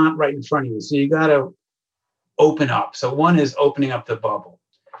disruption is not right in front of you. So you got to open up. So one is opening up the bubble.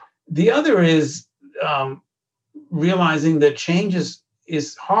 The other is realizing that change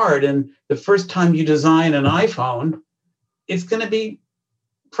is hard. And the first time you design an iPhone, it's going to be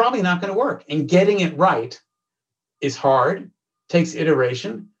probably not going to work. And getting it right is hard, takes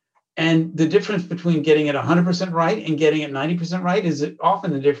iteration. And the difference between getting it 100% right and getting it 90% right is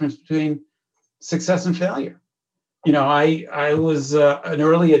often the difference between success and failure. I was an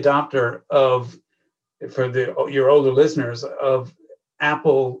early adopter your older listeners, of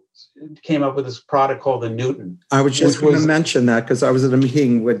Apple came up with this product called the Newton. I was just going to mention that because I was at a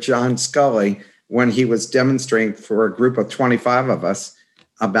meeting with John Scully when he was demonstrating for a group of 25 of us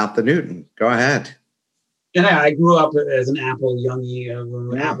about the Newton. Go ahead. And I grew up as an Apple youngie.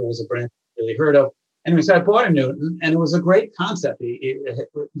 Apple was a brand I really heard of. And so I bought a Newton, and it was a great concept. It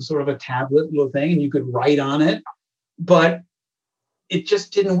was sort of a tablet little thing, and you could write on it. But it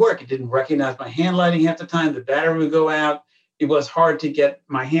just didn't work. It didn't recognize my handwriting half the time. The battery would go out. It was hard to get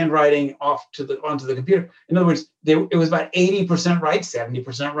my handwriting onto the computer. In other words, it was about 80% right,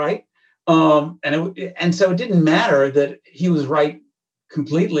 70% right. And so it didn't matter that he was right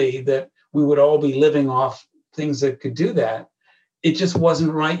completely, that we would all be living off things that could do that. It just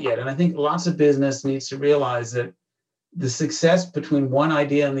wasn't right yet. And I think lots of business needs to realize that the success between one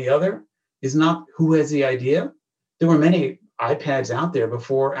idea and the other is not who has the idea. There were many iPads out there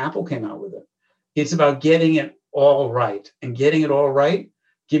before Apple came out with it. It's about getting it all right. And getting it all right,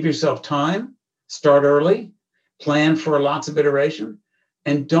 give yourself time, start early, plan for lots of iteration,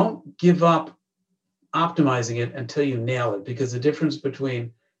 and don't give up optimizing it until you nail it, because the difference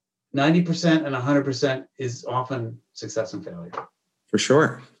between 90% and 100% is often success and failure. For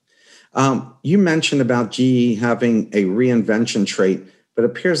sure. You mentioned about GE having a reinvention trait, but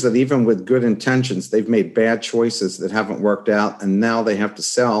it appears that even with good intentions, they've made bad choices that haven't worked out, and now they have to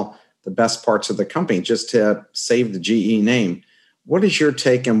sell the best parts of the company just to save the GE name. What is your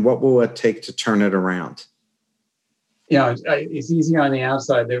take, and what will it take to turn it around? It's easy on the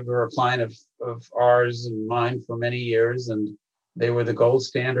outside. They were a client of ours and mine for many years, and they were the gold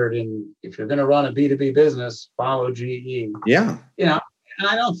standard. And if you're going to run a B2B business, follow GE. Yeah. And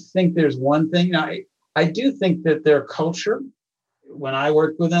I don't think there's one thing. I do think that their culture, when I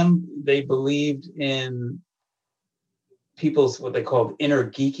worked with them, they believed in people's what they called inner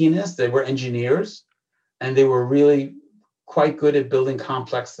geekiness. They were engineers, and they were really quite good at building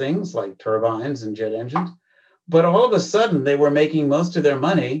complex things like turbines and jet engines. But all of a sudden, they were making most of their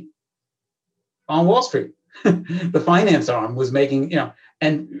money on Wall Street. The finance arm was making,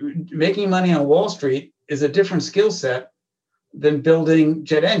 and making money on Wall Street is a different skill set than building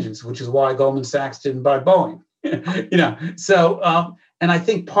jet engines, which is why Goldman Sachs didn't buy Boeing. So, and I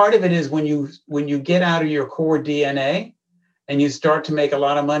think part of it is when you get out of your core DNA and you start to make a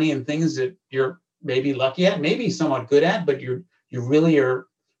lot of money in things that you're maybe lucky at, maybe somewhat good at, but you really are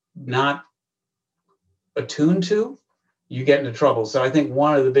not attuned to, you get into trouble. So I think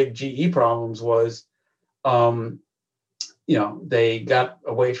one of the big GE problems was, they got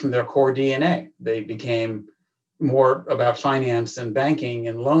away from their core DNA. They became more about finance and banking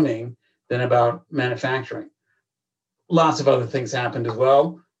and loaning than about manufacturing. Lots of other things happened as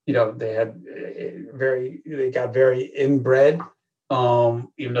well. They got very inbred,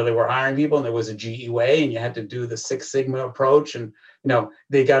 even though they were hiring people, and there was a GE way, and you had to do the Six Sigma approach. And,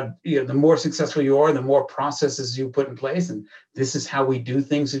 they got, the more successful you are, the more processes you put in place. And this is how we do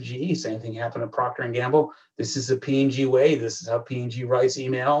things at GE. Same thing happened at Procter & Gamble. This is the P&G way. This is how P&G writes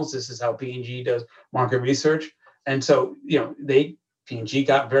emails. This is how P&G does market research. And so, P&G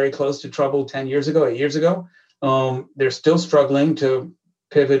got very close to trouble 8 years ago. They're still struggling to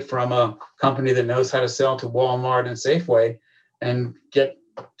pivot from a company that knows how to sell to Walmart and Safeway and get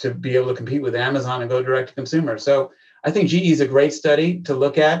to be able to compete with Amazon and go direct to consumer. So I think GE is a great study to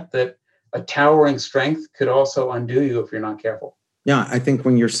look at, that a towering strength could also undo you if you're not careful. Yeah, I think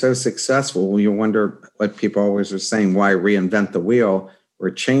when you're so successful, you wonder, like people always are saying, why reinvent the wheel or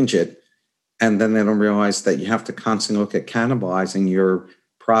change it? And then they don't realize that you have to constantly look at cannibalizing your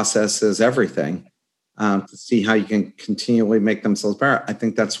processes, everything, to see how you can continually make themselves better. I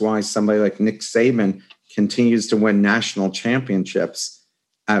think that's why somebody like Nick Saban continues to win national championships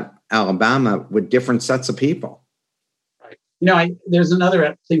at Alabama with different sets of people. Right. There's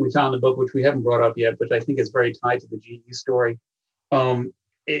another thing we found in the book, which we haven't brought up yet, but I think is very tied to the GE story.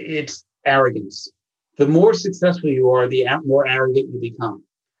 It's arrogance. The more successful you are, the more arrogant you become.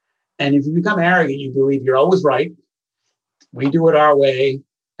 And if you become arrogant, you believe you're always right. We do it our way.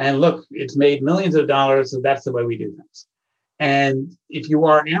 And look, it's made millions of dollars, so that's the way we do things. And if you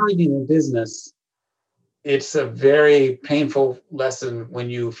are arrogant in business, it's a very painful lesson when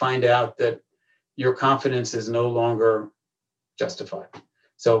you find out that your confidence is no longer justified.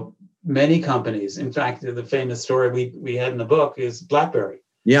 So many companies, in fact, the famous story we had in the book is BlackBerry.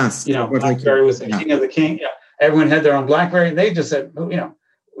 Yes. BlackBerry was the king of the king. Yeah. Everyone had their own BlackBerry. And they just said,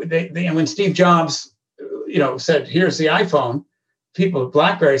 and when Steve Jobs, said, here's the iPhone, people at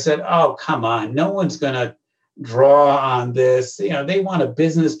BlackBerry said, oh, come on, no one's going to draw on this. They want a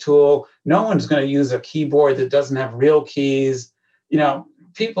business tool. No one's going to use a keyboard that doesn't have real keys. The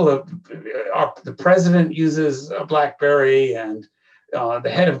president uses a BlackBerry, and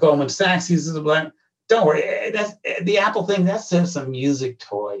the head of Goldman Sachs uses a BlackBerry. Don't worry, that's the Apple thing. That's just a music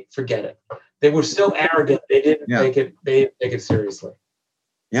toy. Forget it. They were so arrogant. They didn't take it seriously.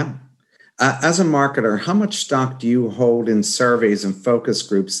 Yeah. As a marketer, how much stock do you hold in surveys and focus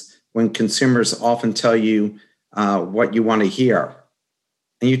groups when consumers often tell you what you want to hear?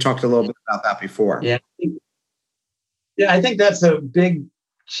 And you talked a little bit about that before. Yeah, I think that's a big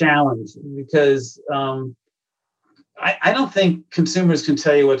challenge because I don't think consumers can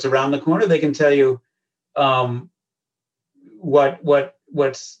tell you what's around the corner. They can tell you what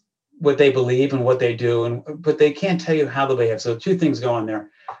they believe and what they do, but they can't tell you how they behave. So two things go on there.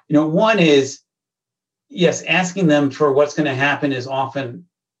 One is, yes, asking them for what's going to happen is often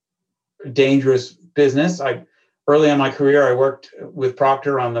dangerous business. Early in my career, I worked with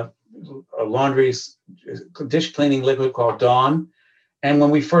Procter on a laundry dish cleaning liquid called Dawn. And when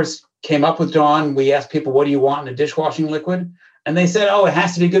we first came up with Dawn, we asked people, what do you want in a dishwashing liquid? And they said, oh, it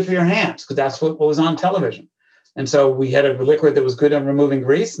has to be good for your hands, because that's what was on television. And so we had a liquid that was good at removing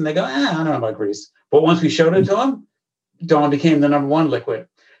grease. And they go, I don't know about grease. But once we showed it to them, Dawn became the number one liquid.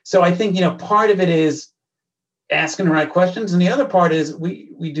 So I think, part of it is asking the right questions. And the other part is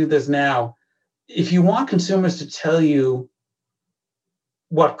we do this now. If you want consumers to tell you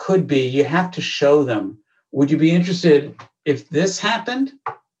what could be, you have to show them. Would you be interested if this happened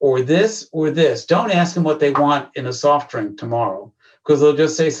or this or this? Don't ask them what they want in a soft drink tomorrow, because they'll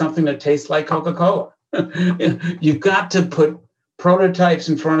just say something that tastes like Coca-Cola. You've got to put prototypes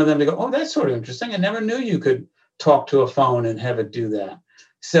in front of them to go, oh, that's sort of interesting. I never knew you could talk to a phone and have it do that.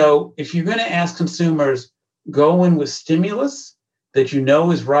 So if you're going to ask consumers, go in with stimulus that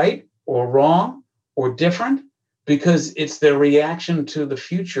is right or wrong or different, because it's their reaction to the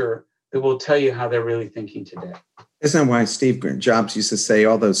future that will tell you how they're really thinking today. Isn't that why Steve Jobs used to say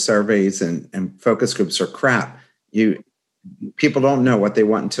all those surveys and focus groups are crap? People don't know what they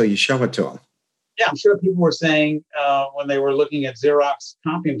want until you show it to them. Yeah, I'm sure people were saying when they were looking at Xerox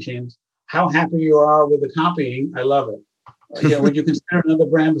copy machines, how happy you are with the copying. I love it. Would you consider another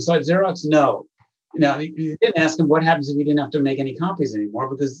brand besides Xerox? No. You didn't ask them what happens if you didn't have to make any copies anymore,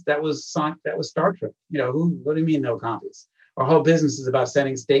 because that was Star Trek. What do you mean no copies? Our whole business is about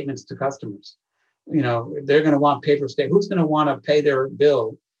sending statements to customers. They're going to want paper statements. Who's going to want to pay their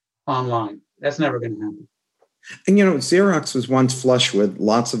bill online? That's never going to happen. And Xerox was once flush with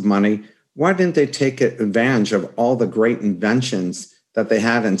lots of money. Why didn't they take advantage of all the great inventions that they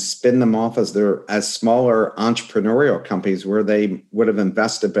had and spin them off as smaller entrepreneurial companies where they would have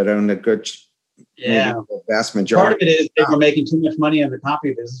invested but owned a good, maybe the vast majority. Part of it is they were making too much money on the copy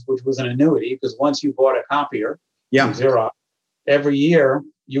business, which was an annuity, because once you bought a copier from Xerox, every year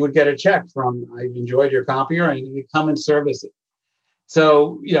you would get a check from, I enjoyed your copier, and you come and service it.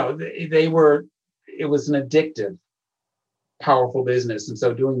 So, it was an addictive, powerful business. And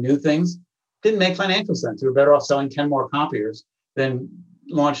so doing new things didn't make financial sense. They were better off selling 10 more copiers than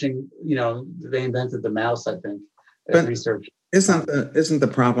launching, they invented the mouse, I think, as research. Isn't the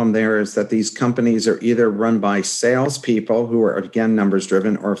problem there is that these companies are either run by salespeople who are, again, numbers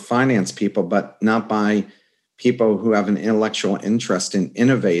driven, or finance people, but not by people who have an intellectual interest in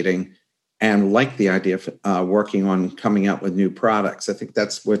innovating and like the idea of working on coming out with new products. I think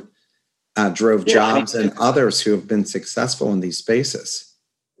that's what drove Jobs and others who have been successful in these spaces.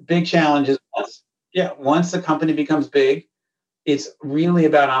 Big challenge is once the company becomes big, it's really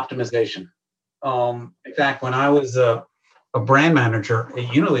about optimization. In fact, when I was a brand manager at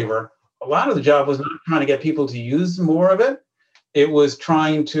Unilever, a lot of the job was not trying to get people to use more of it. It was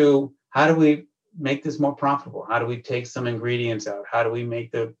trying to, how do we make this more profitable? How do we take some ingredients out? How do we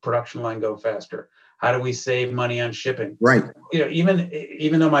make the production line go faster? How do we save money on shipping? Right.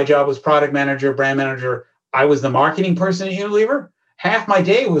 Even though my job was product manager, brand manager, I was the marketing person at Unilever. Half my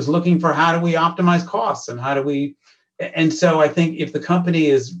day was looking for how do we optimize costs and so I think if the company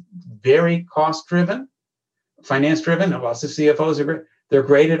is very cost driven, finance driven, lots of CFOs they're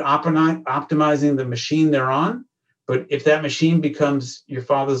great at optimizing the machine they're on. But if that machine becomes your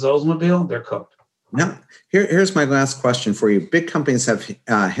father's Oldsmobile, they're cooked. Now, here's my last question for you. Big companies have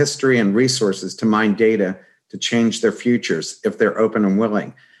history and resources to mine data to change their futures if they're open and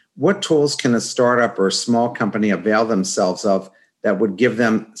willing. What tools can a startup or a small company avail themselves of that would give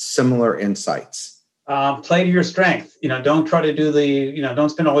them similar insights? Play to your strength. Don't try to do don't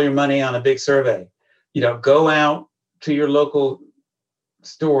spend all your money on a big survey. Go out to your local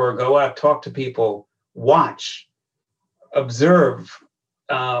store, go out, talk to people, watch, observe,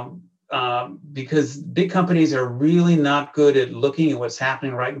 because big companies are really not good at looking at what's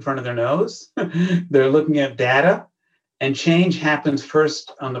happening right in front of their nose. They're looking at data, and change happens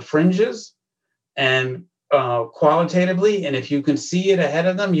first on the fringes and qualitatively. And if you can see it ahead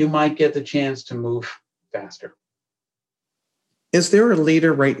of them, you might get the chance to move faster. Is there a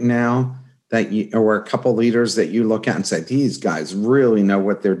leader right now or a couple leaders that you look at and say, these guys really know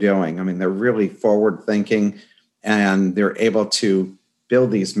what they're doing? I mean, they're really forward thinking and they're able to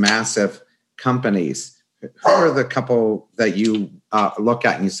build these massive companies. Who are the couple that you look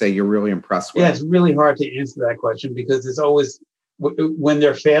at and you say you're really impressed with? Yeah, it's really hard to answer that question because it's always when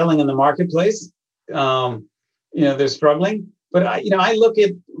they're failing in the marketplace, they're struggling. But I look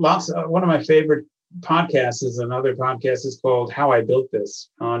at one of my favorite podcasts is another podcast is called How I Built This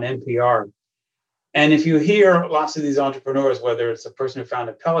on NPR. And if you hear lots of these entrepreneurs, whether it's a person who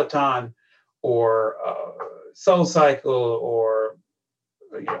founded Peloton or SoulCycle or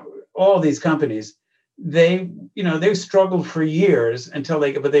all these companies, they struggled for years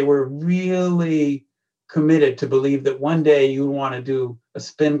but they were really committed to believe that one day you want to do a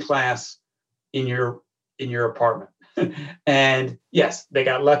spin class in your apartment. And yes, they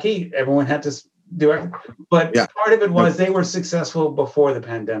got lucky. Everyone had to do it. But part of it was they were successful before the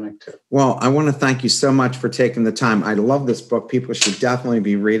pandemic too. Well, I want to thank you so much for taking the time. I love this book. People should definitely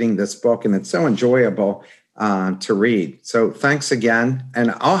be reading this book, and it's so enjoyable to read. So thanks again.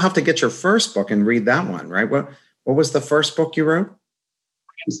 And I'll have to get your first book and read that one, right? What was the first book you wrote?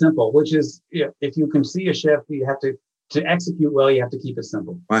 Simple, which is if you can see a shift, you have to execute well, you have to keep it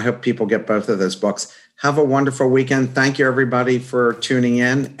simple. Well, I hope people get both of those books. Have a wonderful weekend. Thank you, everybody, for tuning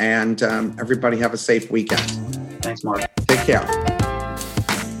in. And everybody have a safe weekend. Thanks, Mark. Take care.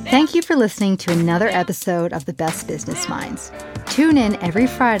 Thank you for listening to another episode of The Best Business Minds. Tune in every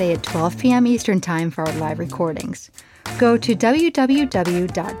Friday at 12 p.m. Eastern Time for our live recordings. Go to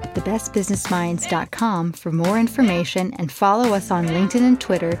www.thebestbusinessminds.com for more information and follow us on LinkedIn and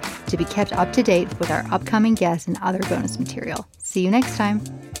Twitter to be kept up to date with our upcoming guests and other bonus material. See you next time.